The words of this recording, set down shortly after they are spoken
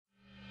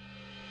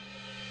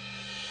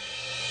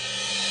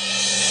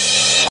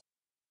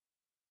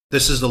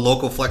This is the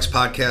Local Flex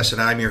Podcast,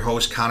 and I'm your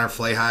host, Connor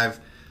Flayhive.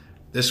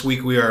 This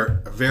week, we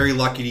are very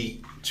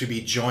lucky to be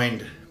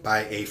joined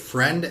by a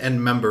friend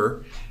and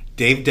member,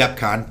 Dave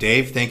Depcon.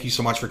 Dave, thank you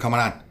so much for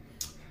coming on.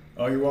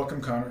 Oh, you're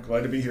welcome, Connor.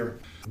 Glad to be here.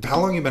 How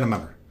long have you been a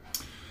member?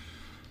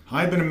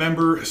 I've been a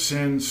member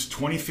since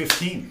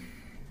 2015.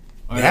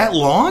 That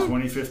long?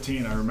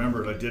 2015. I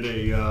remember it.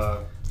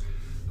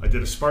 I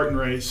did a Spartan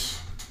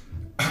race,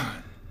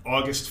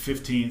 August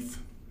 15th.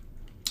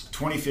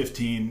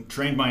 2015,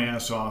 trained my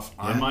ass off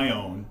on my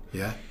own,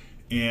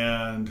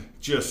 and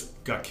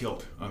just got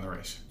killed on the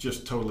race.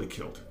 Just totally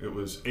killed. It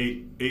was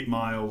eight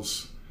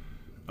miles,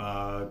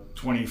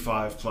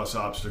 25 plus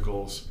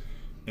obstacles,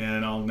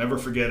 and I'll never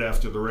forget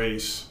after the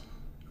race.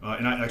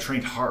 And I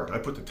trained hard. I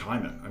put the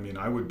time in. I mean,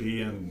 I would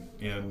be on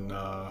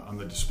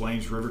the Des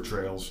Plaines River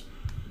trails,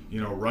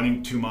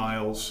 running 2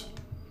 miles,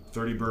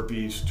 30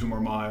 burpees, 2 more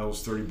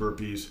miles, 30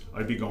 burpees.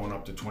 I'd be going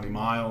up to 20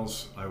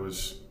 miles. I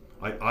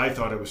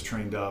thought I was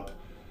trained up,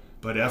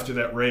 but after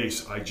that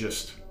race,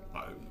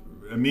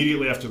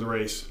 immediately after the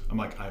race, I'm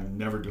like, I'm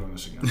never doing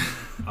this again.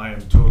 I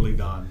am totally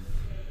done.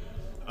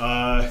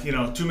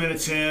 2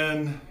 minutes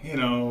in,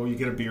 you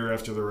get a beer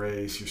after the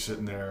race, you're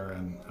sitting there,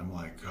 and I'm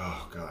like,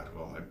 oh God,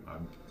 well,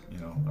 I'm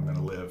going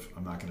to live.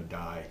 I'm not going to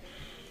die.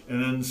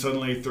 And then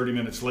suddenly, 30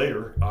 minutes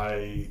later,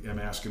 I am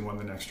asking when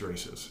the next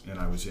race is, and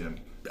I was in.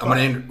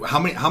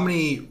 How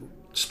many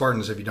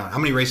Spartans have you done? How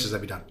many races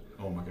have you done?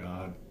 Oh my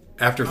God.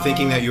 After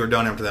thinking that you were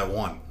done after that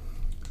one.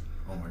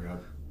 Oh my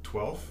God,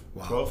 12?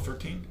 Wow. 12,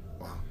 13?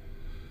 Wow.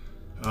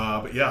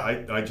 But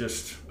yeah,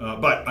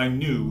 but I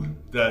knew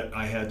that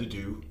I had to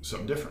do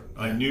something different.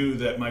 Yeah. I knew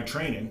that my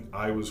training,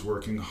 I was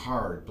working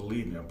hard.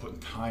 Believe me, I'm putting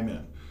time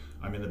in.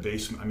 I'm in the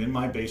basement. I'm in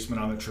my basement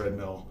on the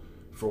treadmill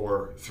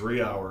for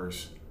 3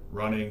 hours,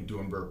 running,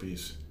 doing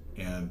burpees,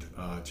 and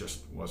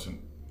just wasn't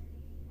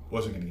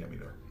going to get me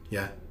there.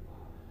 Yeah,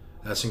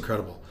 that's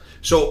incredible.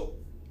 So,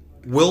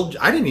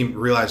 I didn't even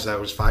realize that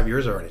was 5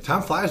 years already.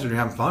 Time flies when you're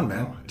having fun,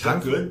 man. Is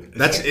that good?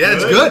 It's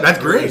good. That's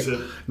great.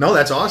 No,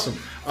 that's awesome.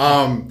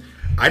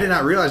 I did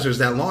not realize it was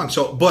that long.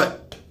 So,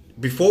 but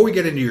before we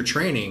get into your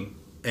training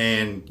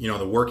and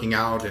the working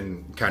out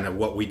and kind of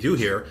what we do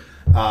here,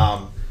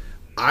 the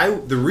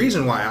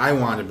reason why I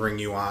wanted to bring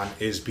you on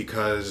is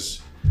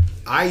because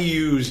I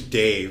use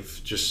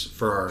Dave, just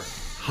for our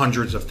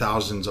hundreds of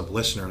thousands of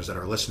listeners that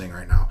are listening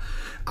right now.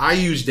 I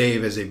use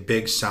Dave as a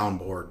big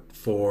soundboard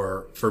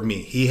for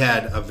me. He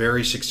had a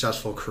very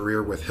successful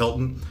career with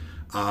Hilton.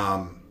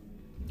 I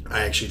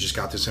actually just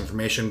got this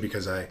information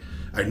because I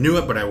knew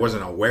it, but I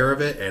wasn't aware of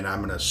it, and I'm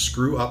going to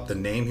screw up the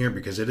name here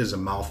because it is a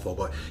mouthful.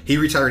 But he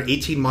retired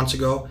 18 months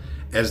ago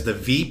as the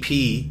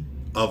VP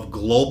of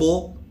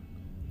Global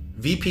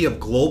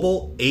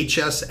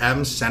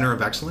HSM Center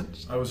of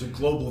Excellence. I was a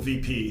global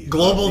VP.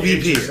 Global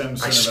VP.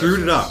 I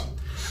screwed it up.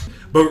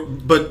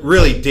 But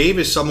really, Dave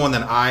is someone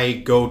that I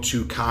go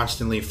to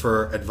constantly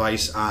for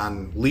advice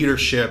on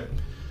leadership,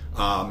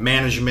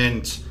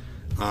 management,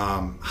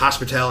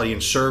 hospitality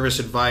and service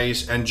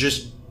advice, and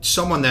just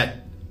someone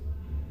that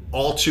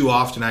all too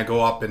often I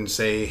go up and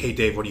say, hey,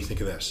 Dave, what do you think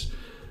of this?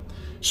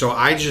 So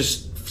I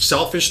just,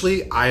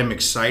 selfishly, I am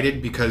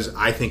excited because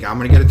I think I'm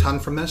going to get a ton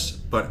from this.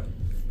 But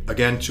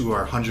again, to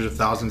our hundreds of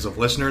thousands of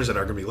listeners that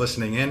are going to be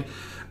listening in,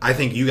 I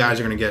think you guys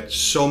are going to get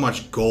so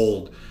much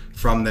gold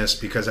from this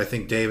because I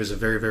think Dave is a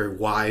very, very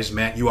wise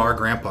man. You are a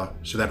grandpa,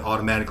 so that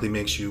automatically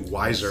makes you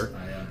wiser.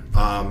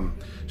 I am.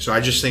 So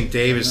I just think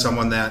Dave is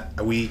someone that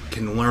we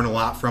can learn a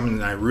lot from,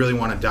 and I really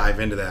want to dive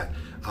into that.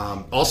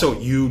 Also,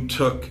 you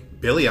took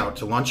Billy out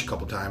to lunch a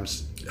couple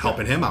times,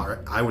 helping him out. Right?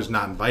 I was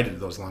not invited to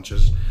those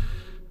lunches.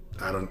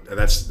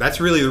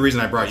 That's really the reason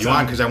I brought you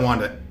on, because I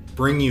wanted to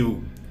bring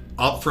you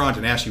up front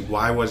and ask you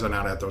why was I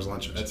not at those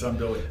lunches. That's on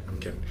Billy. I'm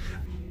kidding.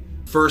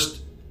 First,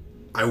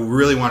 I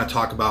really want to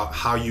talk about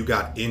how you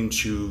got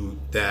into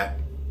that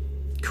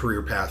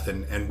career path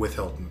and with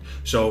Hilton.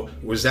 So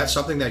was that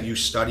something that you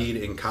studied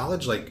in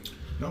college, like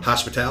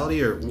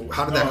hospitality, or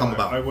how did that come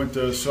about? I went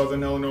to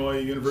Southern Illinois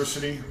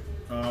University,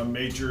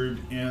 majored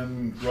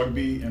in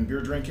rugby and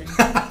beer drinking,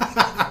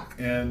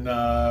 and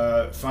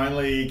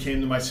finally came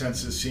to my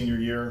senses senior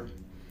year,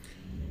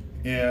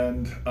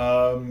 and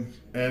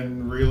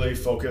really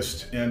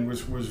focused, and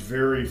was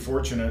very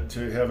fortunate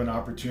to have an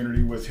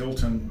opportunity with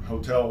Hilton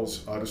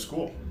Hotels out of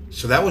school.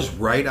 So that was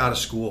right out of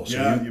school. So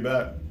yeah, you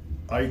bet.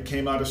 I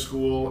came out of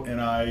school and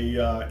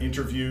I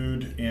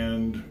interviewed,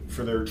 and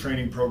for their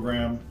training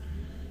program,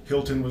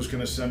 Hilton was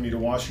going to send me to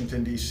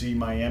Washington, D.C.,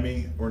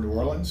 Miami, or New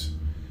Orleans.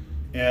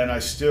 And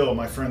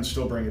my friends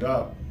still bring it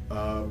up.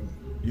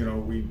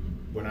 We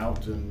went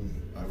out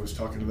and I was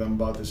talking to them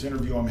about this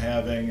interview I'm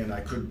having, and I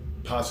could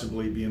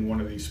possibly be in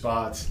one of these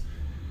spots.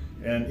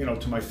 And,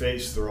 to my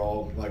face, they're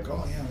all like,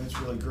 oh yeah, that's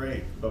really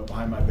great. But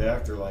behind my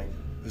back, they're like,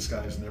 this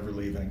guy is never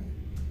leaving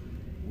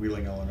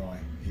Wheeling, Illinois.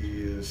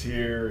 He is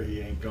here,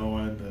 he ain't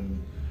going.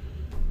 And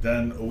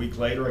then a week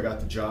later, I got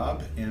the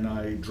job, and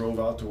I drove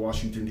out to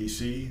Washington,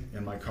 D.C.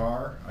 in my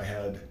car. I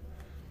had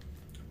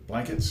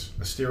blankets,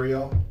 a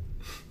stereo,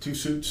 2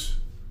 suits,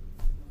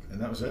 and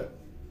that was it.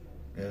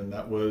 And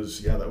that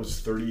was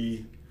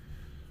 30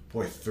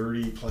 boy,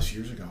 30 plus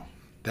years ago.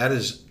 That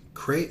is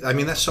great. I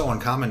mean, that's so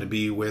uncommon to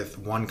be with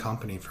one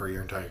company for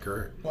your entire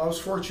career. Well, I was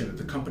fortunate.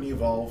 The company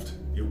evolved.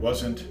 It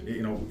wasn't,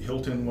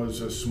 Hilton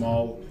was a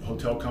small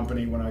hotel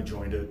company when I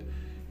joined it.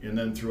 And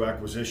then through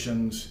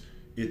acquisitions,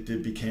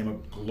 became a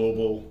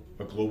global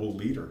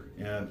leader.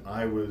 And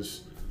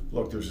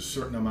there's a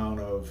certain amount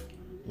of,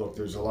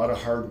 there's a lot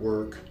of hard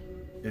work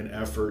and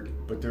effort,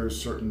 but there's a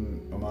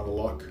certain amount of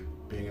luck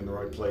being in the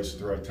right place at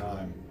the right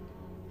time.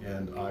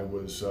 And I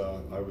was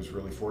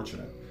really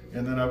fortunate.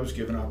 And then I was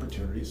given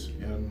opportunities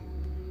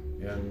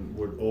and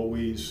would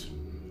always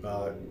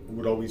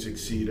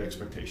exceed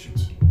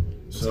expectations.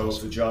 So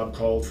if the job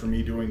called for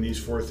me doing these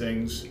 4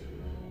 things,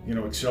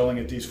 excelling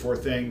at these 4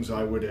 things,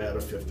 I would add a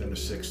 5th and a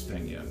 6th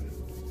thing in.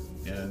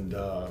 And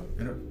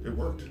it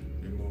worked.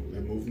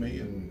 It moved me,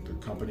 and the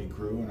company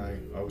grew, and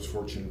I was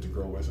fortunate to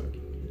grow with it.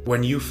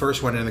 When you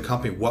first went into the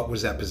company, what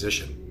was that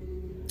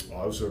position?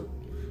 I was a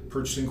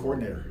purchasing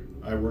coordinator.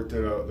 I worked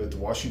at the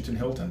Washington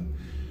Hilton,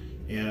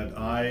 and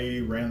I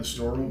ran the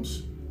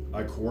storerooms.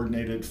 I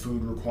coordinated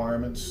food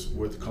requirements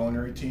with the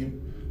culinary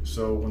team.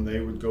 So when they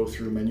would go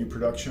through menu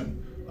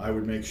production, I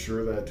would make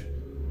sure that,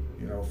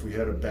 if we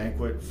had a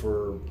banquet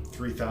for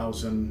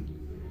 3,000,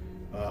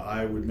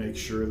 I would make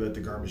sure that the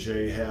garde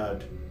manger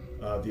had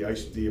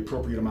the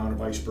appropriate amount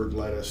of iceberg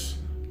lettuce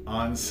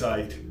on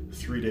site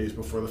 3 days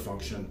before the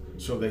function,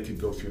 so they could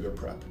go through their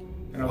prep.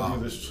 And I would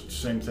do this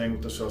same thing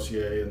with the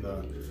saucier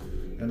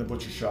and the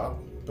butcher shop.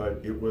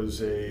 But it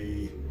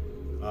really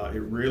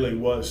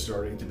was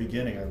starting at the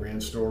beginning. I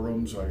ran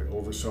storerooms, I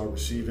oversaw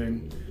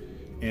receiving,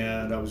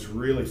 and I was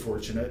really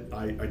fortunate.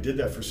 I did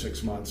that for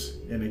 6 months,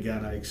 and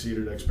again, I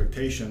exceeded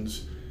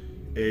expectations.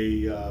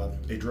 A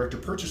director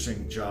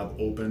purchasing job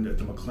opened at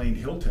the McLean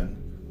Hilton,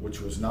 which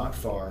was not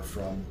far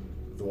from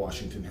the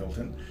Washington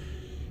Hilton.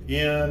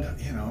 And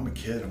I'm a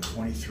kid, I'm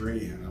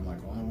 23, and I'm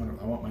like, well,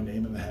 I want my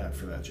name in the hat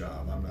for that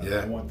job.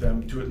 I want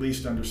them to at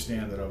least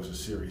understand that I was a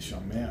serious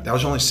young man. That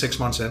was only 6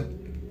 months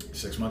in?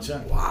 6 months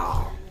in.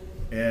 Wow.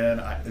 And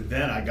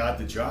then I got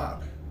the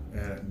job,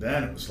 and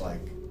then it was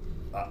like,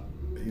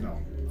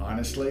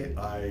 honestly,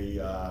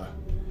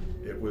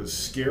 it was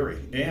scary.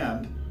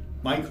 And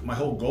my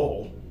whole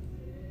goal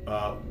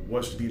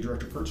was to be a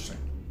director of purchasing.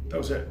 That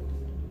was it.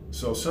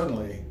 So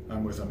suddenly,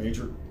 I'm with a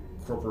major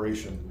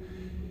corporation,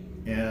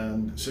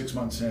 and 6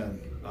 months in,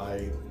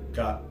 I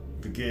got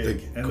the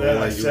gig. And then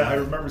I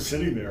remember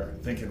sitting there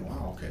thinking,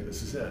 wow, okay,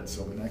 this is it.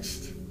 So the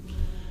next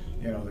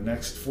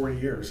 40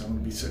 years, I'm going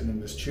to be sitting in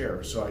this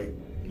chair. So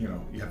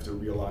you have to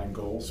realign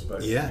goals,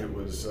 but it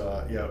was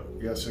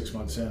 6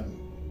 months in.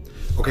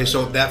 Okay,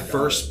 so that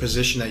first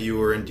position that you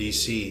were in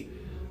DC,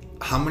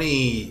 how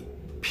many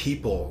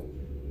people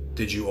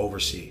did you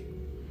oversee?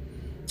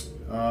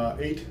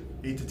 8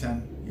 to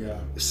 10. Yeah.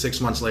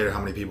 6 months later, how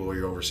many people were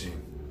you overseeing?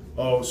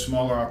 Oh,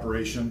 smaller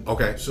operation.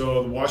 Okay.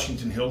 So the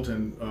Washington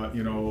Hilton,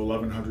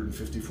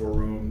 1,154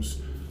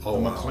 rooms. Oh, the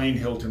wow. McLean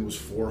Hilton was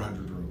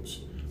 400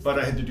 rooms, but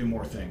I had to do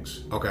more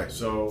things. Okay.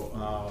 So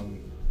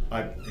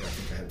I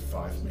think I had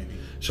 5 maybe.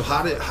 So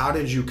how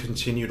did you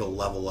continue to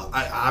level up?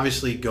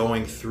 Obviously,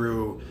 going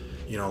through,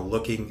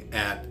 looking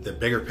at the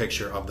bigger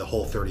picture of the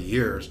whole 30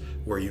 years,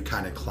 where you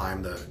kind of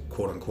climbed the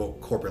quote unquote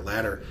corporate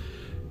ladder.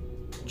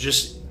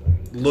 Just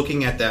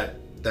looking at that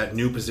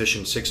new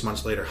position 6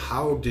 months later,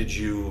 how did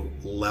you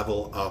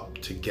level up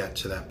to get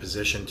to that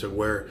position, to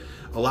where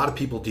a lot of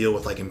people deal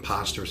with like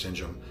imposter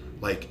syndrome?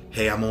 Like,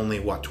 hey, I'm only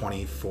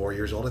 24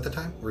 years old at the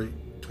time? Were you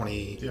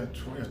 20? Yeah,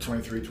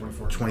 23,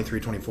 24. 23,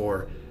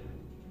 24.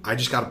 I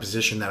just got a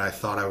position that I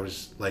thought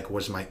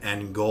was my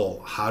end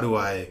goal. How do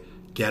I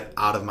get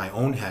out of my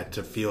own head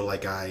to feel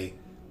like I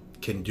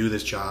can do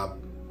this job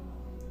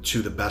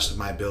to the best of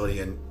my ability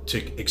and to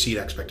exceed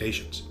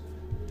expectations?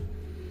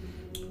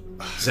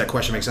 Does that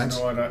question make sense?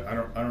 No, I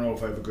don't know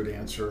if I have a good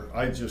answer.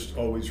 I just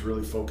always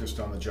really focused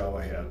on the job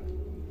I had,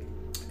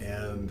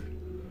 and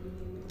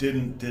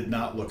did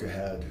not look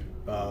ahead.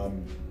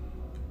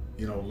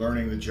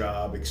 Learning the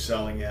job,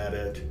 excelling at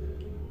it.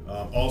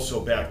 Also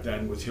back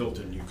then with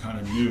Hilton, you kind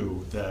of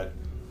knew that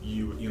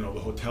the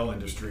hotel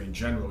industry in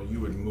general, you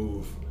would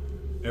move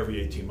every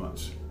 18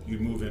 months.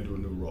 You'd move into a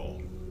new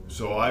role.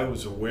 So I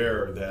was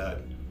aware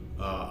that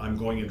I'm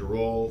going into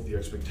role. The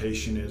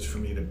expectation is for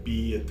me to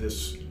be at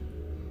this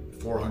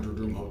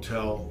 400-room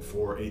hotel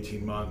for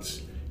 18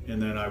 months, and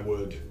then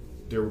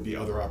there would be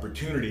other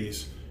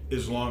opportunities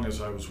as long as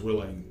I was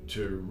willing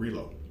to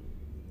reload.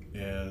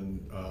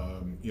 And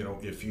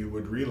if you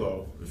would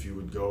reload, if you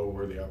would go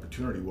where the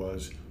opportunity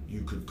was,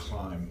 you could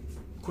climb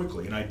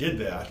quickly. And I did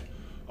that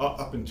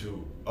up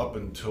until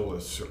a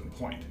certain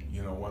point.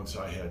 Once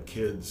I had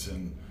kids,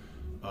 and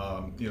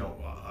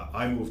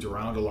I moved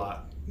around a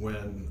lot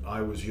when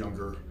I was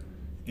younger,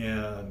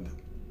 and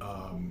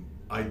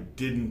I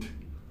didn't.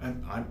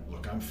 And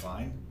I'm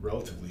fine,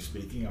 relatively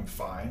speaking, I'm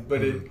fine.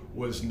 But it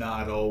was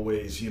not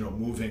always,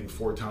 moving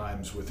 4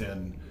 times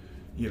within,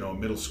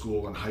 middle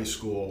school and high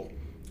school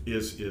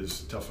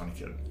is tough on a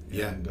kid.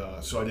 Yeah. And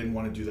so I didn't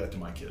want to do that to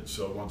my kids.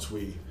 So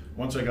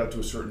once I got to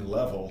a certain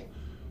level,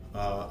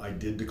 I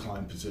did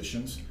decline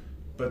positions.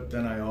 but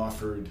then I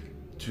offered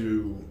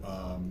to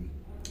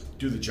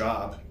do the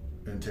job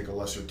and take a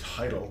lesser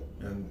title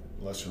and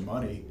lesser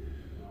money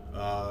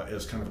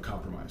as kind of a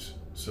compromise.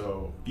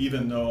 So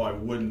even though I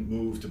wouldn't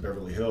move to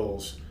Beverly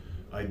Hills,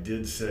 I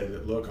did say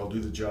that, look, I'll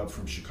do the job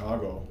from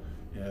Chicago,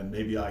 and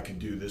maybe I could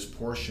do this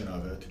portion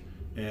of it,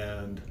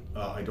 and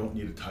I don't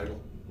need a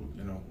title.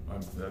 You know,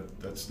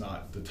 that's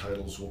not, the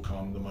titles will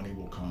come, the money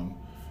will come.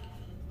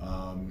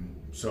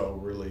 So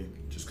really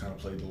just kind of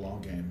played the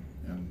long game,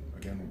 and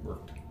again, it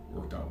worked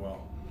out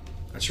well.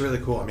 That's really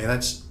cool. I mean,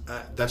 that's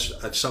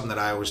something that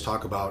I always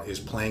talk about, is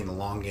playing the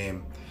long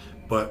game.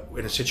 But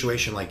in a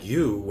situation like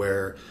you,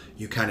 where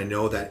you kind of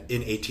know that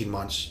in 18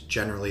 months,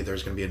 generally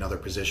there's going to be another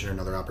position or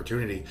another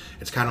opportunity,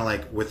 it's kind of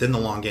like within the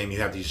long game, you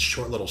have these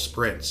short little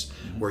sprints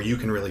where you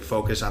can really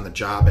focus on the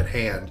job at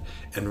hand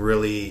and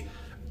really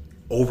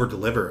over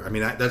deliver. I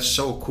mean, that's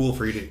so cool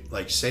for you to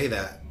like say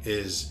that,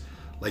 is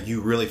like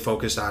you really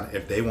focused on,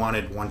 if they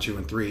wanted 1, 2,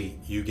 and 3,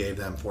 you gave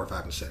them 4,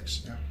 5, and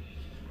 6. Yeah.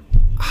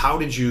 How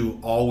did you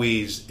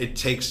always, it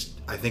takes,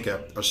 I think,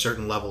 a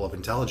certain level of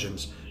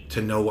intelligence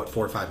to know what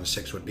 4, 5, and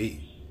 6 would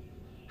be.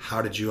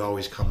 How did you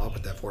always come up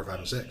with that 4, 5,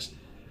 and 6?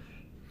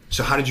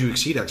 So how did you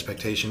exceed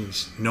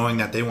expectations, knowing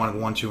that they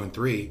wanted 1, 2, and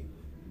 3?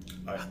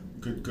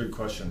 Good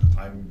question.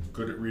 I'm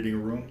good at reading a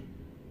room.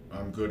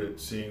 I'm good at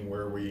seeing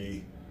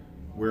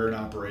where an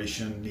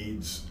operation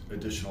needs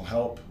additional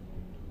help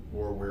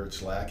or where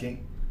it's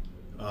lacking.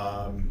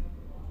 I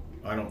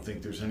don't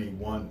think there's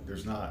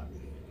there's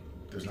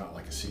not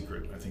like a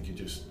secret. I think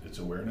it's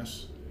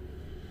awareness.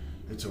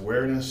 It's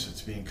awareness,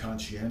 it's being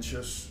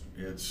conscientious,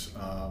 it's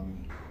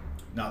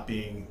not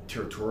being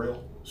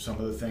territorial. Some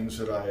of the things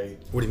that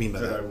What do you mean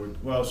by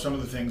that? Some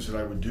of the things that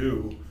I would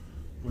do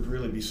would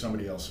really be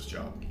somebody else's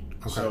job.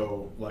 Okay.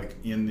 So like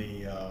in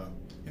the,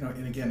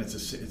 and again, it's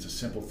a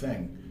simple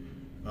thing.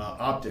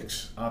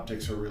 Optics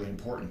are really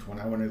important. When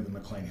I went into the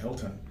McLean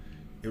Hilton,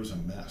 it was a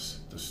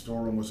mess. The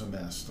storeroom was a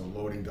mess. The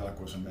loading dock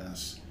was a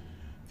mess.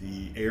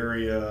 The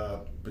area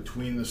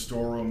between the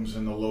storerooms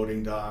and the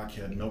loading dock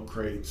had milk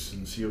crates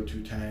and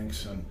CO2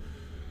 tanks,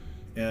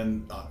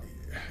 and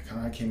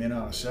I came in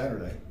on a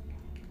Saturday,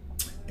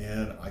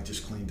 and I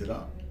just cleaned it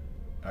up.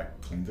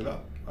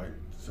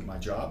 Is it my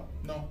job?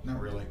 No, not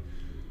really.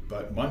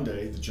 But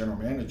Monday, the general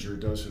manager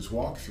does his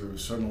walkthrough.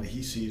 Suddenly,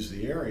 he sees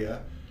the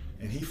area,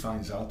 and he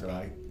finds out that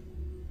I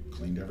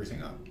cleaned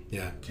everything up.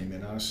 Yeah. Came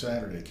in on a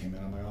Saturday, came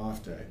in on my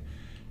off day,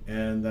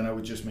 and then I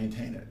would just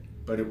maintain it.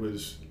 But it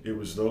was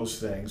those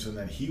things, and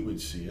then he would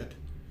see it,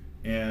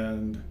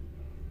 and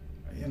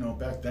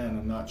back then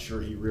I'm not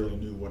sure he really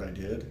knew what I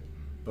did,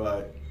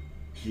 but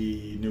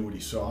he knew what he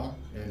saw,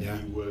 and yeah.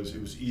 It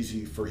was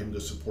easy for him to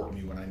support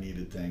me when I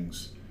needed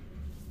things,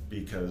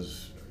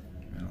 because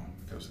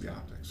of the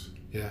optics.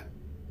 Yeah,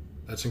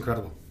 that's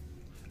incredible.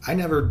 I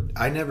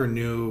never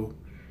knew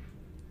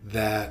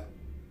that.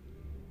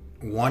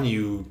 One,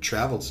 you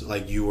traveled,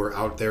 like you were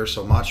out there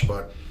so much,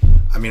 but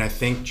I mean, I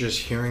think just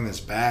hearing this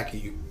back,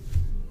 you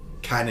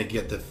kind of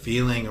get the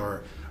feeling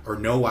or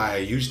know why I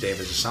use Dave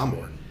as a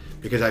soundboard,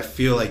 because I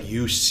feel like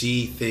you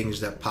see things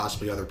that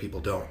possibly other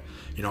people don't.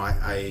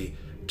 I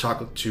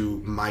talk to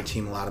my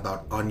team a lot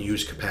about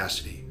unused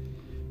capacity.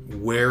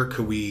 Where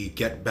could we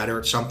get better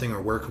at something, or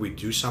where could we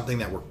do something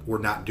that we're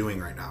not doing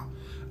right now?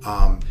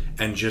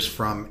 And just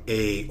from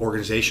a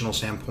organizational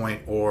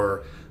standpoint,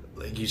 or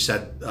like you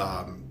said,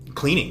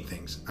 cleaning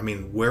things. I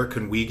mean, where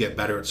can we get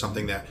better at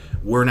something that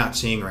we're not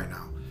seeing right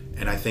now?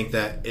 And I think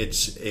that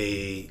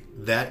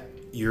that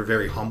you're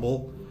very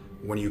humble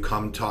when you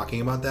come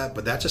talking about that,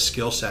 but that's a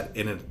skill set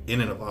in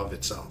and of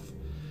itself,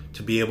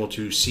 to be able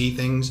to see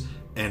things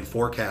and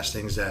forecast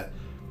things that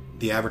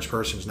the average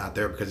person is not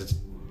there, because it's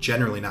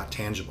generally not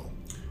tangible.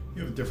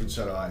 You have a different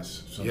set of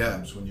eyes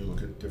sometimes when you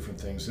look at different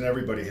things, and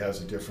everybody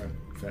has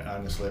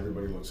honestly,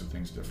 everybody looks at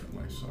things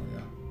differently, so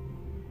yeah.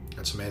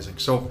 That's amazing.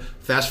 So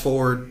fast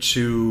forward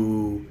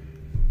to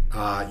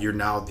you're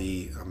now I'm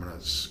going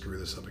to screw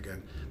this up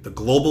again, the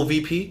Global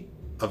VP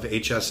of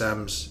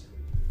HSM's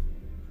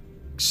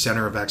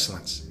Center of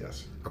Excellence.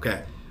 Yes.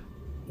 Okay.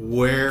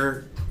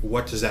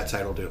 What does that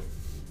title do?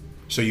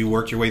 So you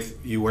worked your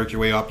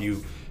way up.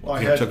 You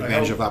took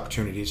advantage of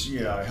opportunities.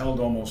 Yeah, I held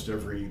almost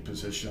every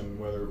position,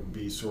 whether it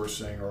be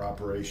sourcing or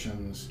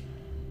operations.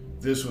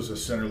 This was a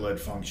center-led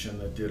function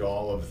that did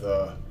all of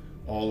the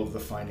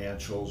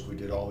financials. We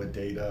did all the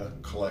data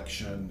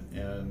collection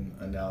and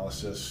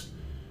analysis.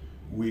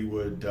 We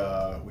did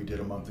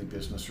a monthly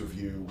business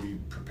review. We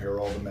prepare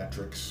all the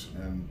metrics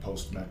and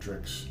post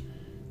metrics.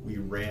 We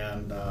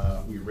ran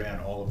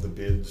all of the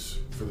bids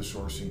for the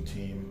sourcing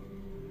team.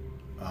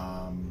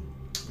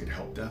 We had a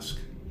help desk.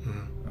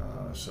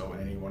 Mm-hmm. So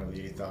any one of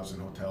the 8,000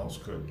 hotels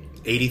could.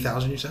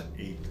 80,000, you said?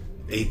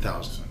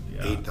 8,000.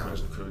 Yeah,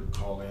 8,000 could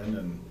call in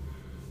and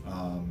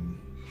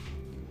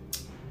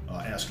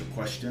ask a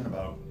question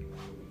about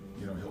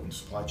Hilton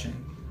supply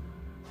chain.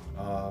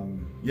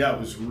 It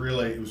was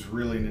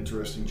really an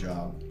interesting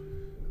job.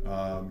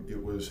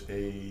 It was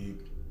a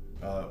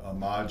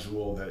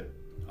module that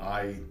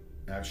I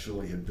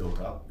actually had built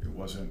up. It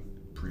wasn't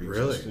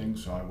pre-existing.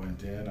 So I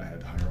went in. I had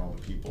to hire all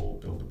the people,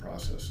 build the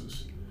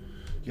processes.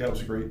 Yeah, it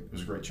was a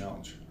great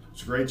challenge. It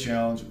was a great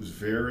challenge. It was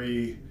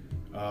very.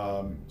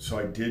 So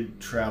I did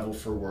travel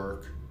for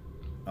work.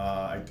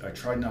 I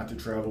tried not to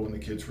travel when the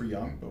kids were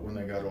young, but when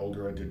they got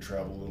older, I did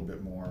travel a little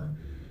bit more.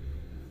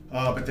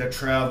 But that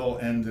travel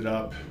ended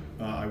up,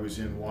 I was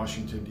in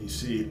Washington,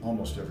 D.C.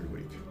 almost every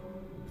week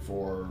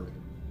for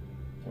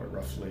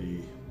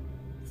roughly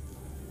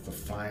the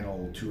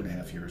final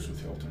 2.5 years with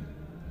Hilton.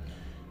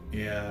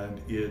 And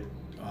it,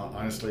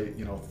 honestly,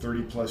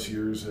 30 plus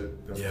years of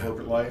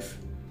corporate life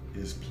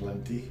is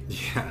plenty.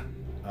 Yeah.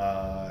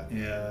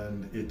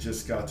 And it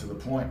just got to the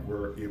point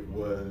where it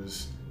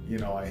was,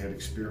 I had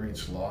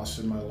experienced loss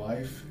in my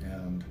life,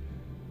 and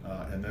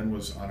then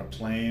was on a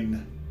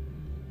plane,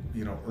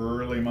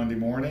 early Monday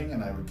morning,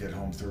 and I would get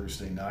home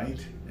Thursday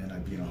night, and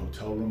I'd be in a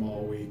hotel room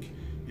all week.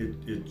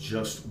 It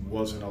just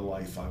wasn't a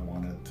life I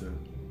wanted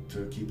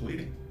to keep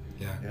leading.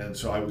 Yeah. And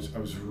so I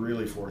was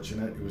really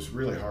fortunate. It was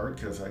really hard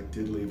because I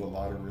did leave a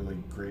lot of really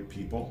great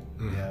people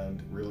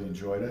and really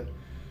enjoyed it.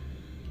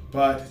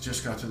 But it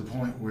just got to the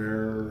point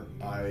where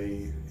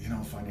I,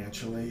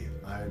 financially,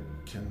 I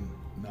can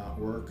not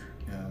work,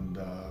 and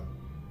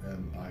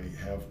I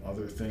have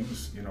other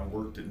things.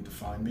 Work didn't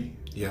define me.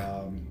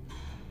 Yeah.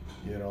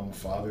 I'm a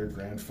father,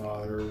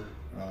 grandfather,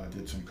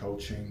 did some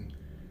coaching,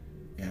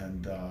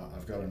 and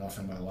I've got enough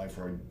in my life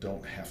where I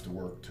don't have to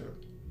work to,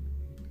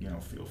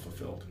 feel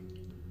fulfilled.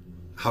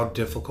 How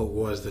difficult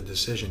was the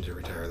decision to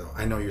retire, though?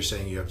 I know you're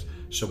saying you have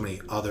so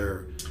many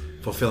other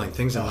fulfilling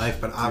things in life,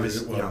 but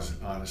obviously,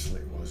 honestly,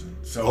 it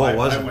wasn't. So it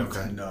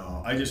wasn't.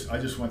 I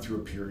just went through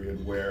a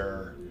period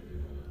where,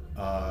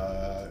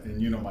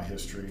 and my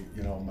history.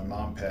 My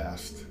mom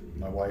passed,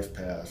 my wife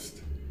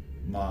passed,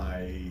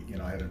 I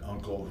had an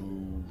uncle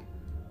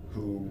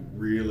who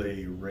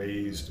really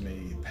raised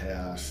me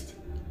passed,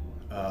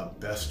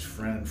 best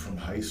friend from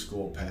high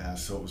school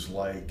passed. So it was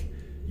like,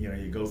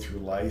 you go through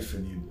life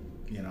and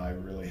I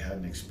really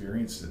hadn't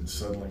experienced it, and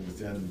suddenly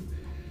within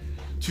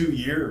 2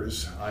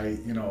 years, I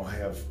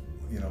have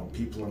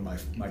people in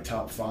my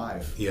top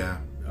 5. Yeah.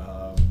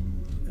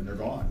 And they're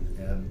gone,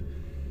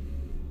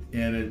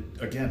 and it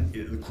again,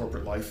 the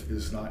corporate life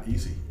is not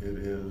easy. It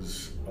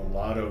is a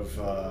lot of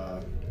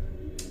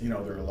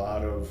there are a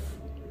lot of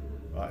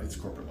it's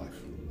corporate life.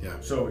 Yeah.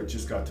 So it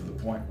just got to the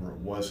point where it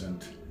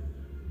wasn't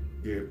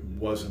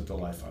the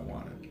life I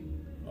wanted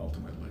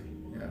ultimately.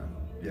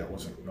 Yeah, it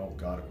wasn't. No,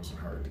 God, it wasn't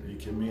hard. Are you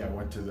kidding me?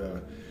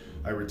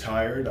 I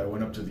retired. I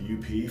went up to the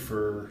UP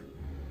for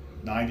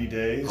 90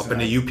 days. Up in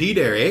the UP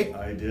there, eh?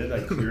 I did. I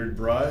cleared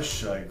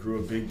brush. I grew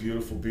a big,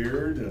 beautiful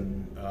beard,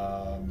 and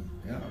I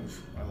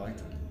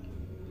liked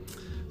it.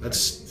 I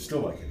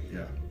still like it.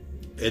 Yeah.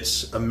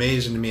 It's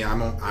amazing to me.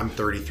 I'm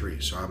 33,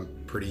 so I'm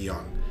pretty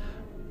young.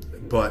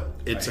 But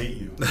I hate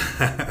you.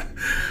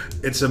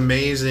 It's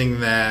amazing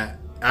that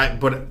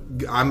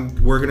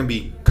we're going to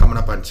be coming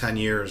up on 10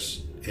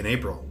 years in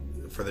April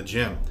for the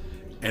gym,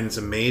 and it's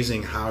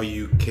amazing how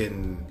you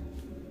can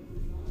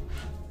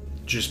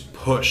just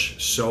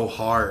push so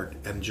hard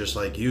and just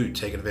like you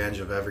take advantage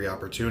of every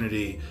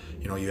opportunity.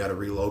 You had to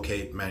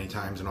relocate many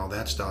times and all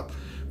that stuff,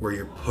 where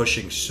you're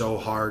pushing so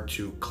hard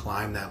to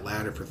climb that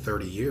ladder for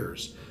 30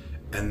 years,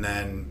 and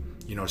then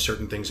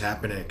certain things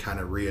happen and it kind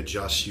of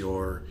readjusts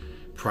your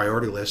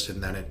priority list,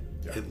 and then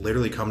it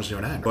literally comes to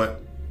an end.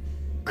 But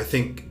I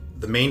think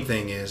the main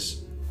thing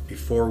is,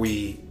 before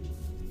we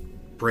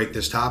break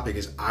this topic,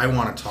 is I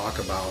want to talk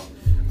about,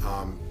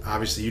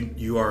 obviously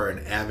you are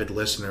an avid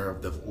listener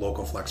of the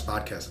Local Flex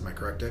podcast, am I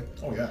correct, Dave?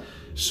 Oh yeah.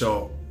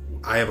 So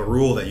I have a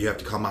rule that you have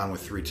to come on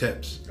with 3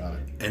 tips. Got it.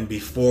 And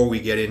before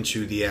we get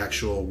into the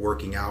actual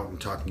working out and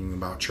talking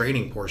about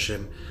training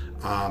portion,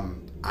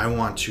 I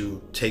want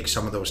to take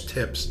some of those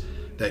tips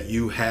that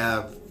you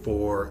have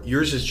for,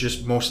 yours is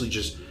just mostly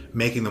just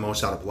making the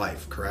most out of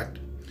life, correct?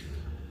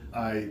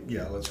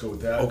 Let's go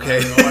with that.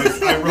 Okay.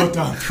 I wrote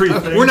down 3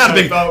 things. We're not a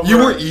big.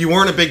 You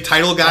weren't a big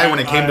title guy when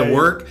it came to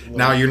work.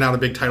 Now you're not a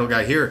big title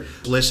guy here.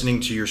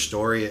 Listening to your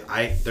story,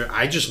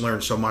 I just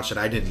learned so much that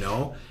I didn't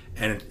know,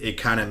 and it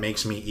kind of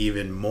makes me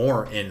even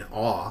more in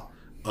awe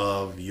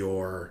of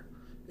your.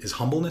 Is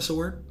humbleness a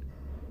word?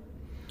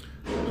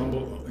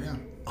 Humble, yeah.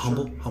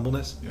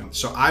 Humbleness. Yeah.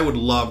 So I would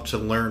love to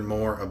learn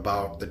more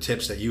about the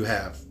tips that you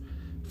have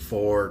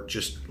for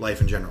just life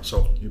in general.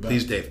 So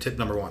please, Dave, tip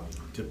number 1.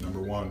 Tip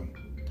number 1.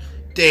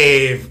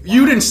 Dave,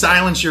 you didn't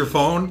silence your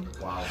phone.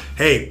 Wow.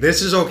 Hey,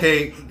 this is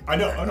okay. I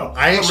know.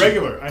 I'm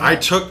regular. I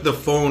took the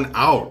phone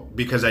out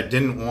because I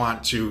didn't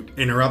want to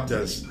interrupt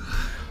us.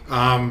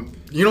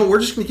 We're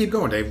just gonna keep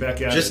going, Dave.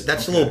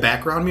 That's a little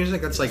background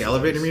music. That's like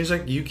elevator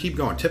music. You keep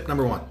going. Tip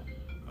number 1.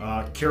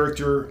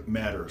 Character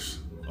matters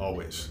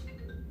always.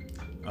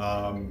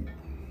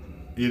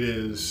 It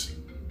is.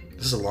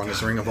 This is the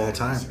longest ring of all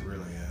time. It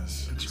really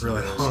is. It's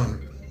really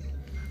long.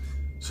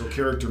 So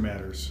character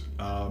matters.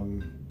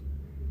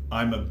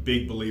 I'm a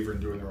big believer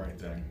in doing the right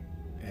thing,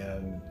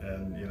 and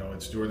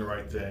it's doing the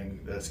right thing.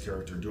 That's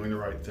character. Doing the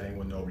right thing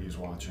when nobody's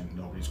watching,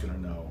 nobody's going to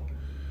know.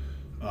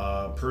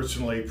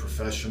 Personally,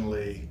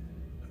 professionally,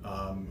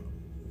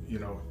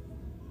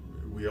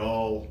 we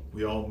all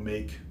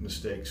make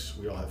mistakes.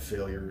 We all have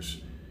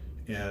failures,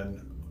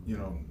 and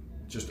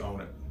just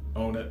own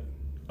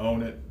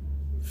it,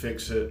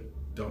 fix it.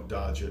 Don't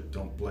dodge it.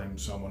 Don't blame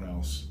someone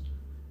else.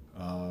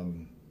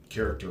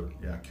 Character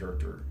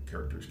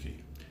is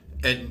key.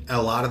 And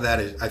a lot of that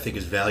I think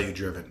is value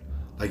driven.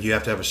 Like you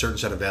have to have a certain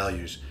set of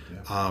values.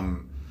 Yeah.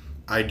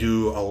 I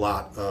do a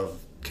lot of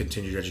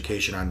continued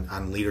education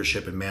on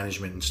leadership and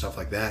management and stuff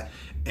like that.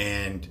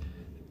 And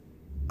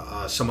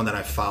someone that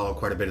I follow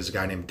quite a bit is a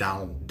guy named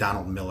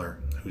Donald Miller,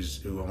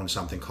 who owns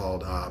something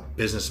called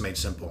Business Made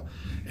Simple.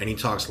 And he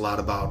talks a lot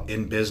about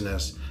in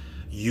business,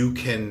 you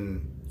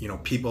can,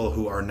 people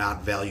who are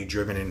not value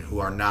driven and who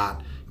are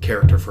not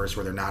character first,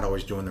 where they're not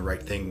always doing the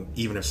right thing,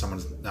 even if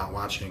someone's not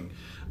watching,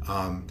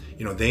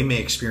 they may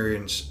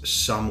experience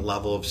some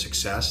level of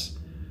success,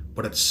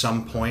 but at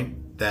some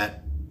point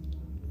that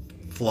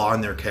flaw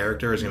in their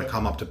character is going to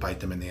come up to bite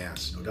them in the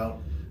ass. No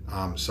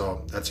doubt.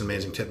 So that's an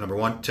amazing tip number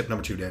one. Tip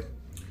number two, Dave.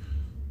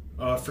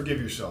 Forgive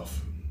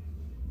yourself.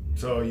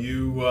 So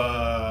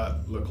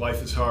look,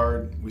 life is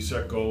hard. We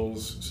set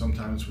goals.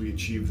 Sometimes we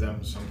achieve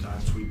them.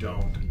 Sometimes we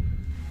don't.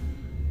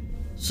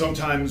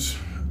 Sometimes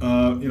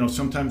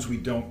we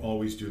don't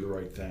always do the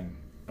right thing.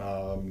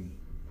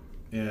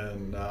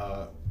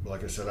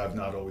 Like I said, I've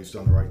not always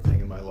done the right thing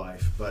in my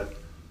life, but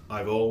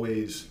I've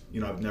always,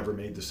 I've never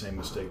made the same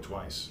mistake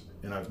twice.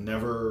 And I've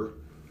never,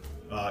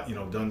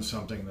 done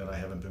something that I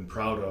haven't been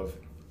proud of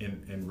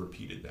and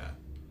repeated that.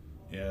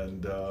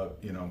 And,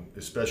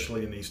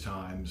 especially in these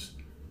times,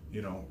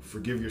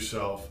 forgive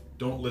yourself.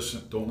 Don't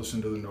listen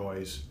to the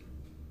noise,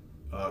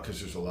 because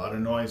there's a lot of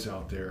noise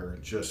out there.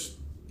 Just,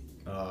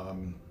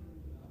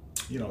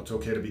 it's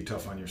okay to be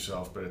tough on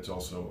yourself, but it's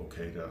also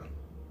okay to,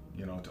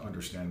 to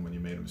understand when you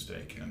made a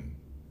mistake and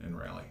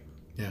rally.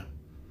 Yeah.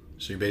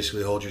 So you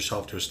basically hold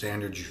yourself to a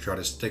standard. You try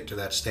to stick to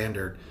that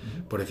standard,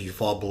 but if you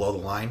fall below the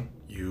line,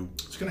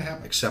 it's going to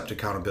happen. Accept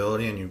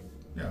accountability and you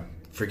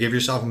forgive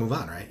yourself and move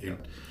on, right? Right.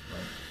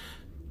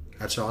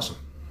 That's awesome.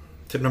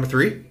 Tip number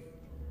 3.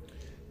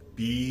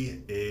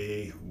 Be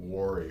a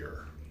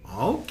warrior.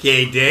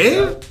 Okay,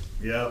 Dave.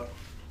 Yep.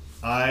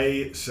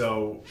 I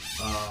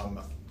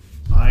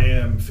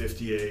am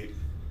 58,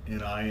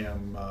 and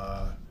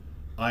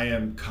I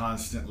am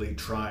constantly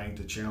trying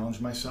to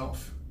challenge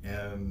myself,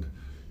 and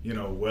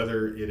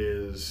whether it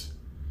is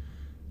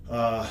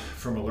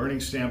from a learning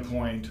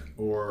standpoint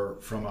or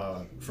from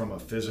a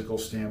physical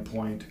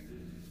standpoint,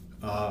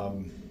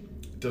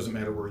 it doesn't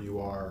matter where you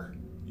are.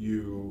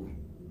 You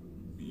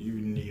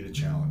need a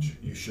challenge.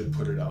 You should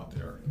put it out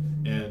there,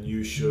 and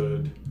you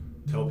should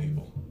tell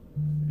people.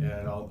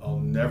 And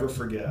I'll never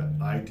forget,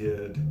 I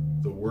did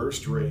the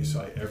worst race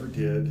I ever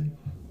did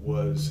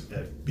was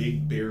at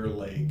Big Bear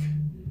Lake,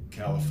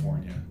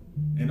 California.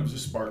 And it was a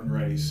Spartan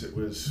race. It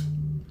was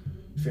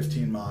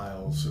 15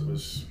 miles. It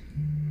was,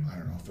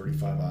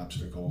 35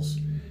 obstacles.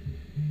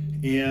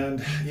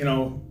 And,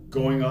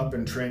 going up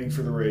and training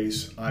for the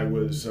race, I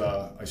was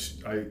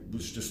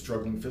just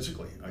struggling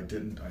physically. I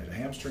had a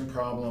hamstring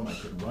problem. I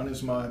couldn't run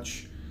as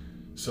much.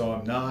 So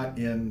I'm not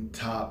in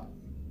top,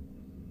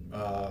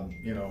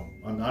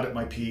 I'm not at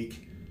my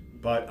peak,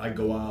 but I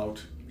go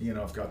out,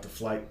 I've got the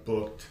flight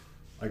booked.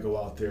 I go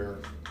out there,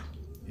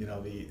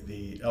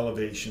 the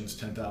elevation's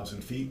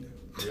 10,000 feet.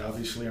 We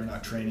obviously are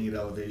not training at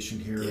elevation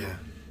here. Yeah.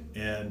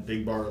 And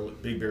Big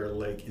Bear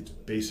Lake, it's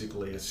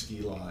basically a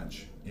ski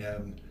lodge.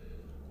 And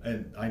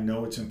I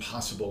know it's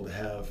impossible to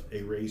have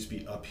a race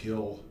be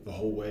uphill the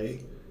whole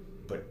way,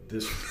 but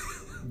this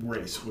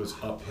race was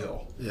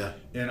uphill. Yeah.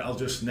 And I'll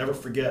just never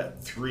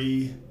forget,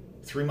 3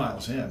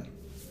 miles in,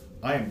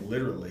 I am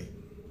literally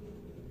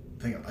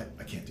thinking,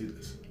 I can't do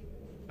this.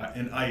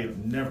 And I have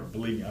never,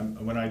 believe me,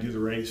 when I do the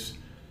race,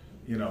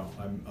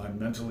 I'm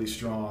mentally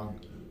strong,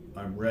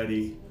 I'm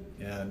ready,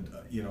 and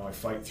I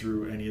fight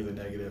through any of the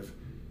negative.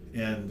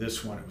 And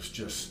this one, it was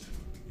just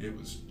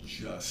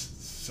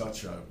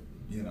such a,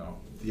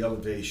 the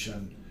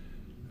elevation,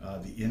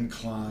 the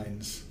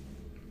inclines.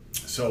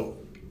 So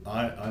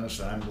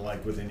honestly, I'm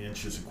like within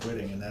inches of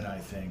quitting, and then I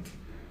think,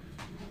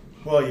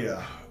 well,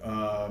 yeah,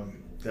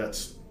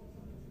 that's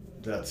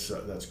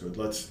good.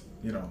 Let's,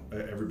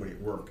 everybody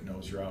at work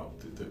knows you're out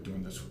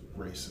doing this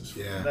races.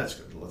 Yeah, that's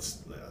good.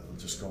 Let's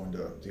just go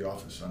into the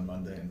office on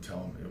Monday and tell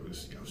them it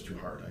was too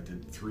hard. I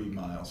did 3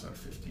 miles out of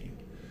 15.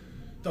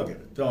 They'll get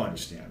it. They'll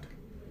understand.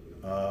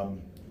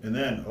 And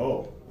then,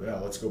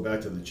 let's go back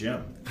to the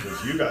gym,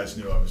 because you guys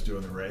knew I was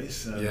doing the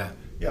race. And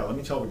let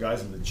me tell the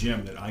guys in the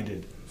gym that I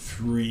did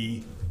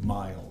 3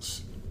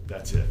 miles.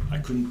 That's it. I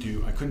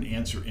couldn't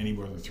answer any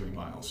more than 3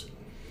 miles.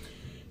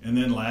 And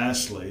then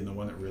lastly, and the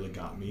one that really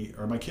got me,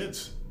 are my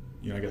kids.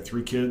 I got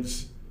 3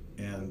 kids,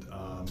 and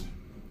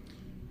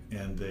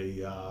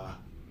they,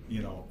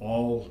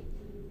 all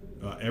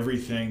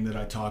everything that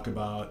I talk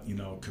about,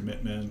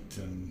 commitment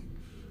and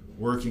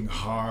working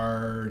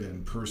hard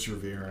and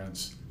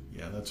perseverance.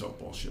 Yeah, that's all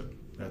bullshit.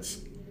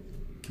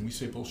 Can we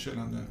say bullshit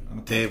on the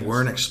podcast? Dave,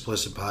 we're an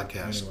explicit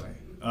podcast.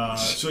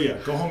 Anyway,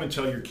 go home and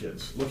tell your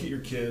kids. Look at your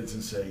kids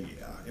and say,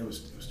 yeah, it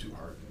was too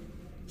hard.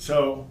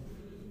 So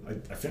I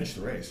finished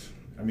the race.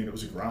 I mean, it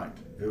was a grind.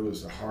 It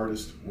was the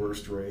hardest,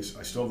 worst race.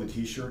 I still have the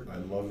T-shirt. I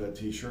love that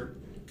T-shirt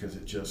because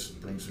it just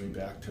brings me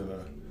back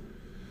to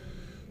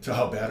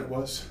how bad it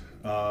was.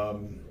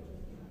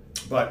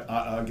 But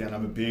again,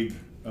 I'm a big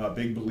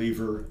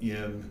believer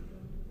in,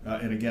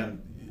 and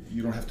again,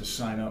 you don't have to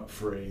sign up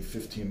for a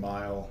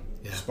 15-mile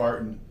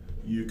Spartan.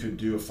 You could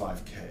do a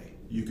 5K.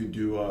 You could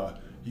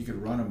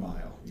run a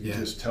mile. You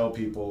just tell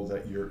people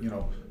that you're,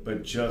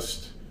 but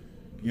just,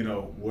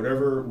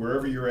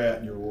 wherever you're at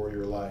in your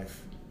warrior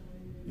life,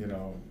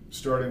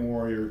 starting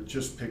warrior,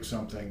 just pick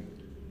something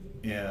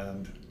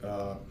and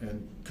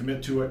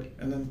commit to it,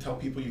 and then tell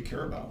people you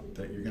care about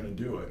that you're going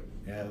to do it,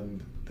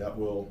 and that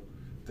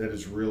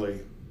is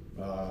really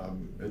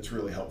it's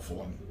really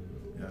helpful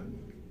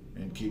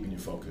in keeping you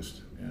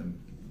focused and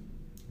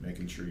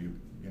making sure you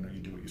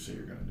do what you say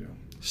you're going to do.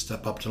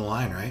 Step up to the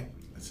line, right?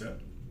 That's it.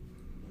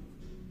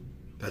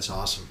 That's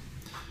awesome.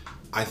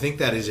 I think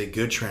that is a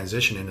good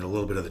transition into a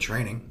little bit of the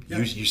training. Yeah.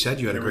 You said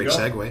you had a great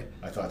segue.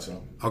 I thought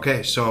so.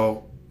 Okay,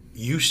 so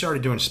you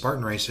started doing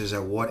Spartan races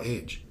at what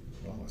age?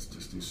 Well, let's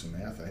just do some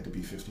math. I had to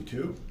be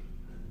 52.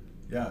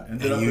 Yeah,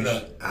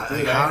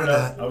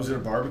 I was at a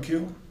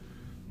barbecue.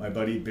 My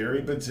buddy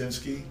Barry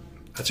Budzinski.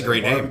 That's a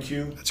great name.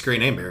 That's a great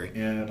name, Barry.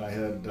 And I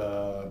had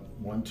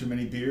one too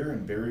many beer,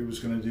 and Barry was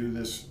going to do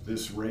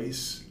this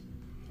race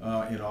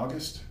in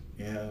August,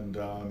 and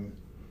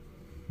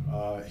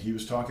he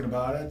was talking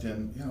about it,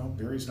 and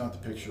Barry's not the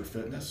picture of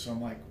fitness, so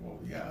I'm like, well,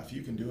 yeah, if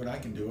you can do it, I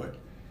can do it,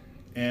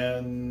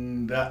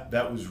 and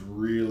that was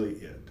really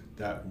it.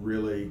 That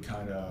really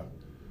kind of,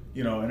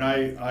 and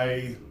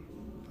I'm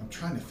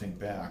trying to think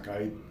back.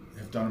 I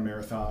have done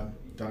a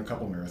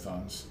couple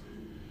marathons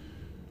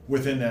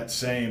within that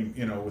same,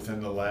 within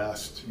the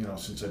last,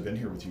 since I've been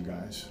here with you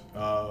guys.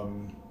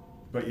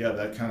 But yeah,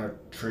 that kind of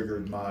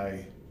triggered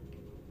my,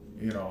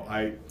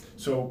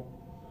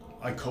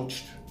 I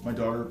coached. My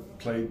daughter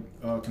played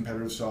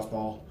competitive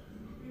softball,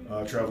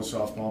 travel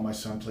softball. My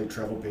son played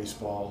travel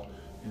baseball.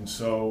 And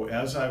so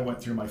as I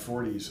went through my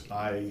 40s,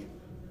 I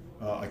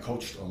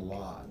coached a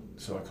lot.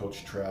 So I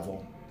coached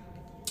travel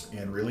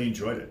and really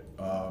enjoyed it.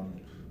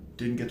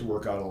 Didn't get to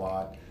work out a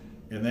lot.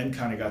 And then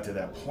kind of got to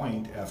that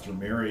point after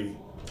Mary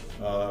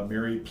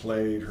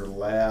played, her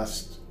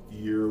last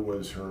year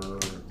was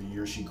the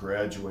year she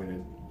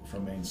graduated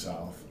from Maine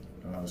South.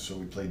 So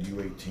we played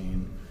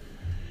U18.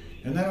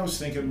 And then I was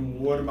thinking,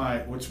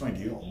 what's my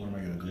deal? What am I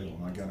going to do?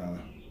 Am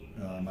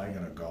I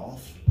gonna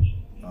golf?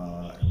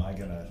 Am I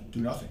gonna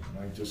do nothing?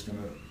 Am I just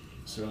gonna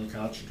sit on the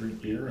couch and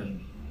drink beer?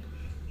 And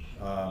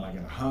am I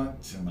gonna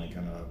hunt? Am I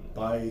gonna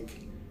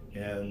bike?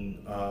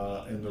 And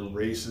the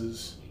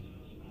races,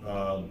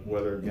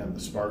 whether again the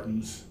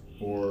Spartans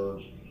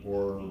or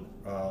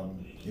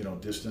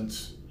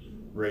distance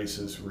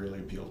races, really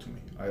appeal to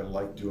me. I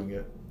like doing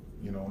it.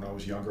 When I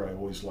was younger, I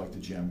always liked the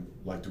gym,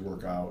 liked to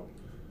work out.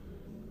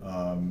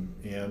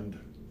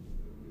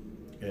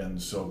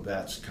 And so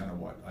that's kind of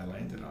what I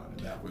landed on, and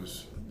that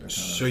was.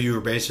 So you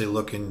were basically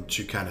looking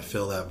to kind of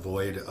fill that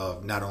void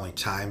of not only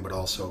time, but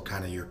also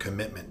kind of your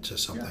commitment to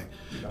something.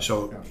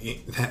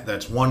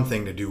 That's one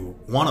thing to do,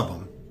 one of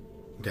them,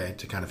 okay,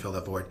 to kind of fill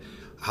that void.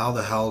 How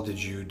the hell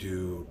did you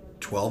do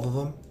 12 of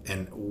them,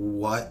 and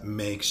what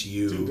makes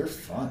you? Dude, they're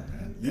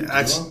fun, man.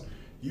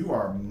 You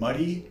are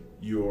muddy.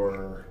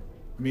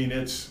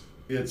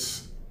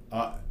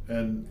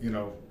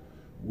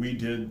 We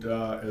did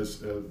as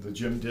the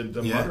gym did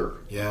the Mudder,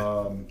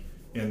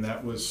 and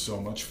that was so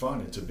much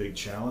fun. It's a big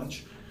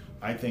challenge.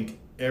 I think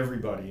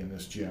everybody in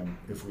this gym,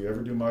 if we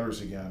ever do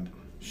Mudders again,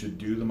 should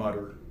do the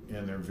Mudder.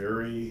 And they're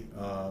very,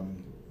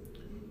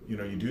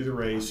 you do the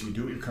race, you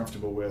do what you're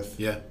comfortable with,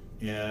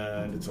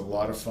 and it's a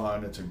lot of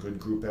fun. It's a good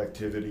group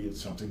activity. It's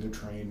something to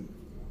train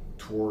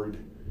toward.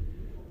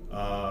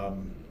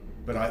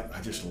 But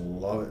I just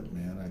love it,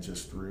 man. I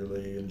just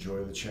really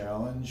enjoy the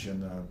challenge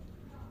and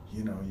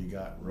you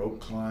got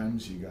rope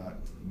climbs, you got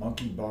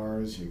monkey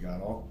bars, you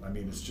got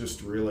it's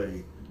just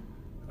really,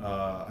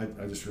 I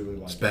just really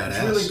like it. It's badass. It's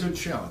a really good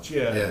challenge.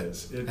 Yeah. It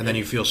is. Then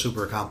you feel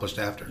super accomplished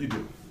after. You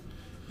do.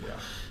 Yeah.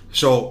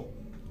 So,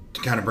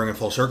 to kind of bring it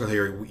full circle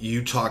here,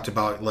 you talked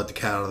about, let the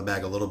cat out of the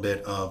bag a little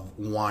bit, of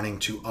wanting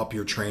to up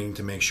your training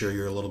to make sure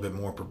you're a little bit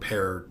more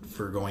prepared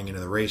for going into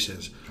the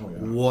races. Oh, yeah.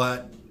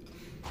 What,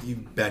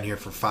 you've been here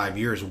for 5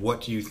 years,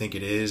 what do you think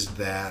it is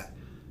that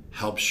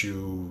helps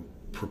you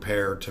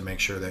prepare to make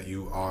sure that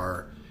you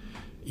are,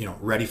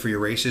 ready for your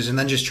races, and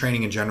then just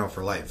training in general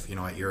for life,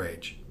 at your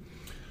age?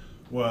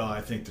 Well, I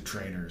think the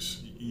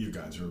trainers, you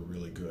guys are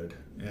really good,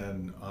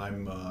 and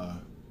I'm,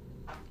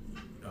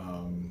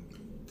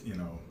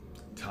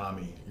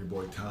 Tommy, your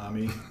boy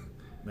Tommy,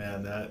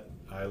 man,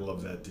 I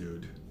love that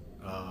dude.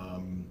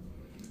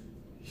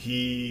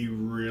 He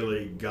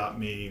really got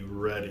me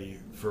ready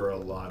for a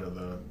lot of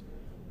the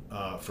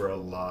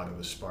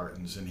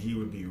Spartans, and he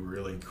would be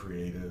really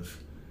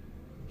creative.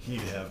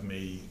 He'd have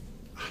me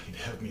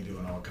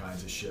doing all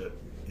kinds of shit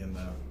in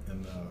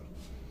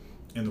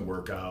the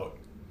workout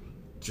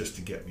just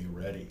to get me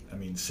ready. I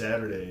mean,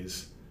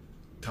 Saturdays,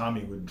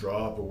 Tommy would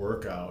draw up a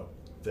workout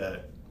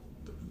that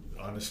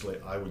honestly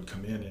I would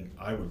come in and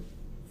I would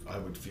I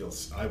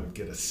would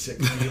get a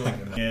sick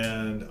feeling.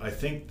 And I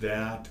think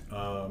that,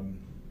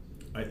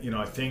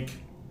 I think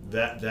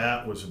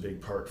that was a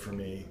big part for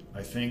me.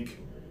 I think,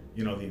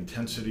 the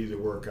intensity of the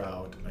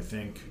workout, I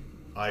think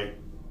I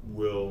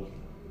will,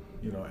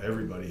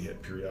 everybody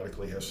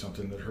periodically has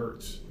something that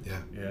hurts.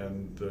 Yeah.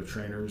 And the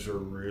trainers are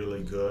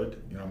really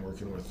good. I'm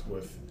working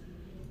with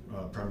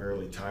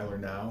primarily Tyler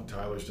now.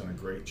 Tyler's done a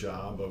great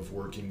job of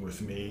working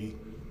with me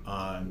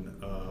on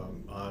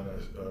a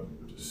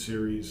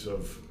series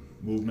of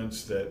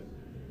movements that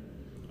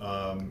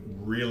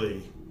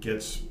really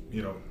gets,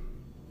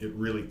 it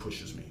really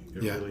pushes me.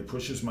 It really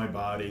pushes my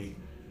body.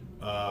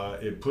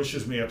 It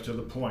pushes me up to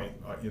the point,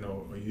 you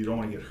don't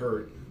want to get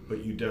hurt,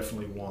 but you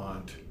definitely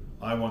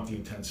I want the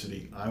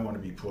intensity. I want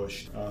to be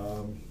pushed.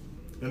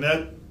 And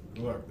that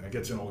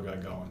gets an old guy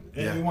going.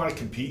 And you want to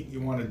compete. You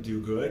want to do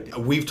good.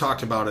 We've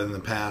talked about it in the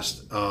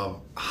past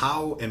of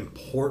how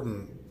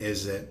important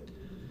is it,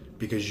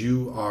 because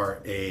you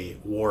are a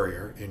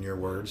warrior, in your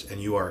words,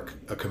 and you are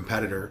a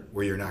competitor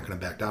where you're not going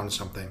to back down to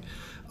something.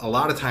 A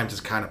lot of times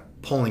it's kind of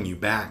pulling you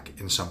back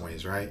in some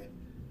ways, right?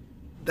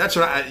 That's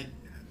what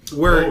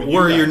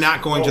where you're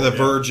not going to the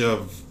verge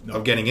of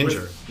getting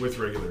injured. With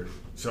regularity.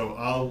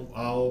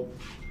 So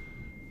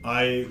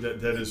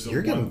that is the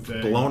You're one getting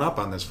thing. blown up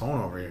on this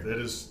phone over here. That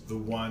is the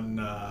one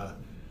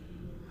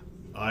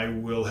I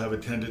will have a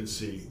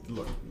tendency.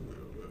 Look,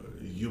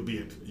 you'll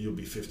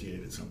be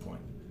 58 at some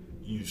point.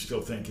 You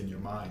still think in your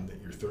mind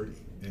that you're 30,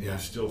 and you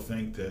still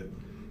think that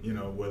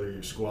whether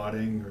you're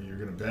squatting or you're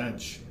going to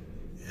bench,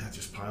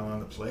 just pile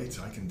on the plates.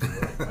 I can do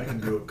it. I can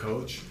do it,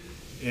 coach.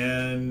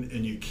 And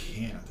you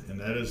can't. And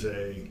that's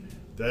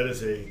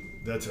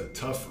a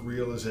tough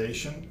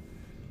realization.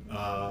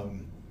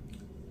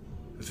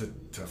 It's a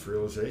tough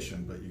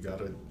realization, but you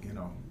gotta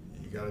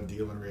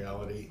deal in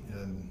reality,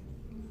 and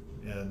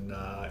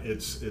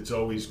it's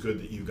always good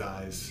that you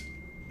guys,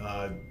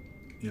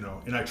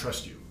 and I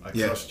trust you. I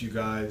trust you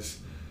guys,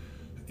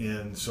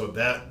 and so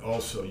that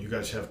also, you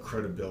guys have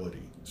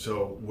credibility.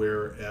 So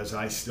whereas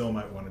I still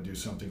might want to do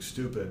something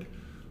stupid,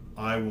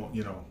 I won't.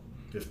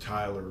 If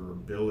Tyler or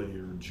Billy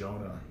or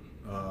Jonah,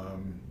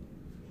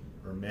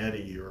 or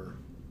Maddie or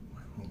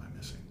who am I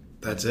missing?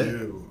 That's it.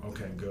 You.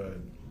 Okay,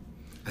 good.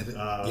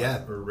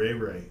 Or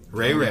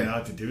Ray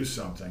not to do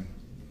something,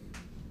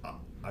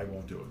 I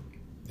won't do it.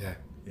 Yeah.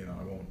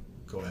 I won't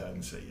go ahead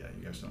and say,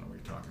 you guys don't know what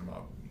you're talking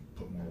about.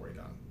 Put more weight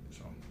on.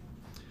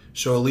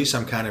 So at least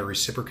I'm kind of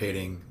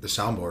reciprocating the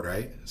soundboard,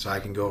 right? So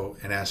I can go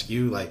and ask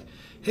you, like,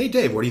 hey,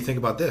 Dave, what do you think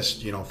about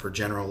this? For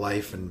general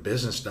life and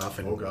business stuff.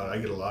 And oh God, I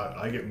get a lot.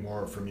 I get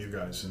more from you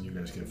guys than you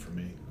guys get from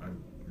me. I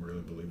really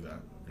believe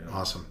that.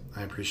 Awesome.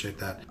 I appreciate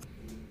that.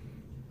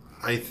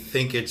 I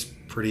think it's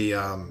pretty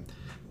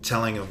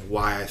telling of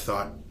why I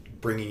thought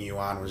bringing you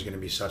on was going to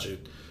be such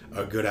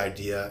a good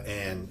idea,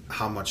 and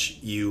how much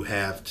you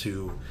have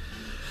to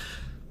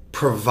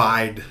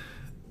provide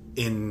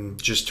in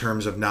just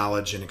terms of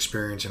knowledge and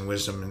experience and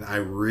wisdom. And I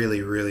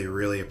really, really,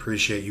 really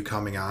appreciate you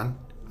coming on.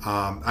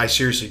 I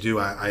seriously do.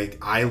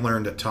 I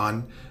learned a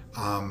ton,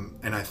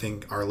 and I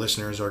think our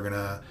listeners are going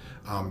to,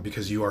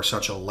 because you are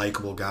such a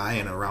likable guy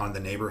and around the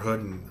neighborhood,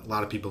 and a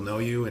lot of people know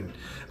you, and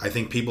I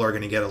think people are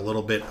going to get a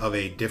little bit of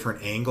a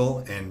different angle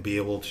and be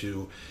able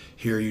to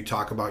hear you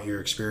talk about your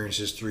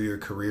experiences through your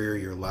career,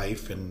 your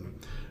life, and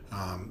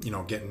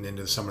getting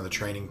into some of the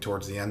training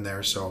towards the end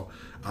there. So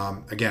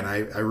again,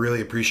 I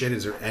really appreciate it.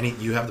 Is there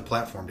you have the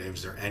platform, Dave,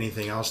 is there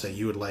anything else that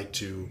you would like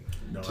to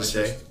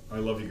say? I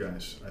love you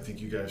guys. I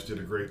think you guys did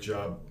a great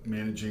job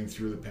managing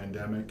through the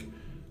pandemic.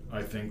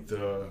 I think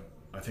the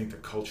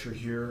culture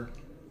here,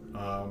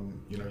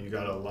 you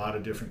got a lot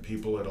of different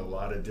people at a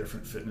lot of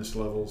different fitness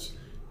levels,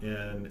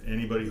 and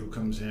anybody who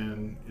comes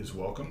in is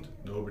welcomed.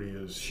 Nobody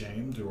is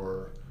shamed,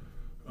 or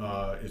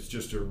it's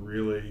just a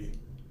really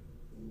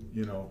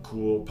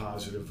cool,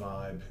 positive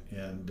vibe.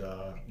 And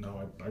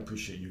I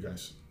appreciate you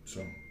guys.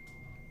 So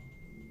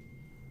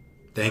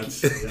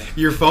thank you.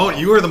 Your phone,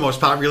 you are the most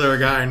popular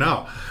guy I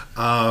know.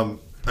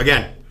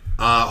 Again,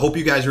 hope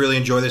you guys really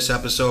enjoy this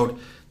episode.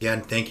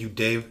 Again, thank you,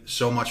 Dave,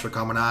 so much for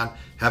coming on.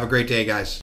 Have a great day, guys.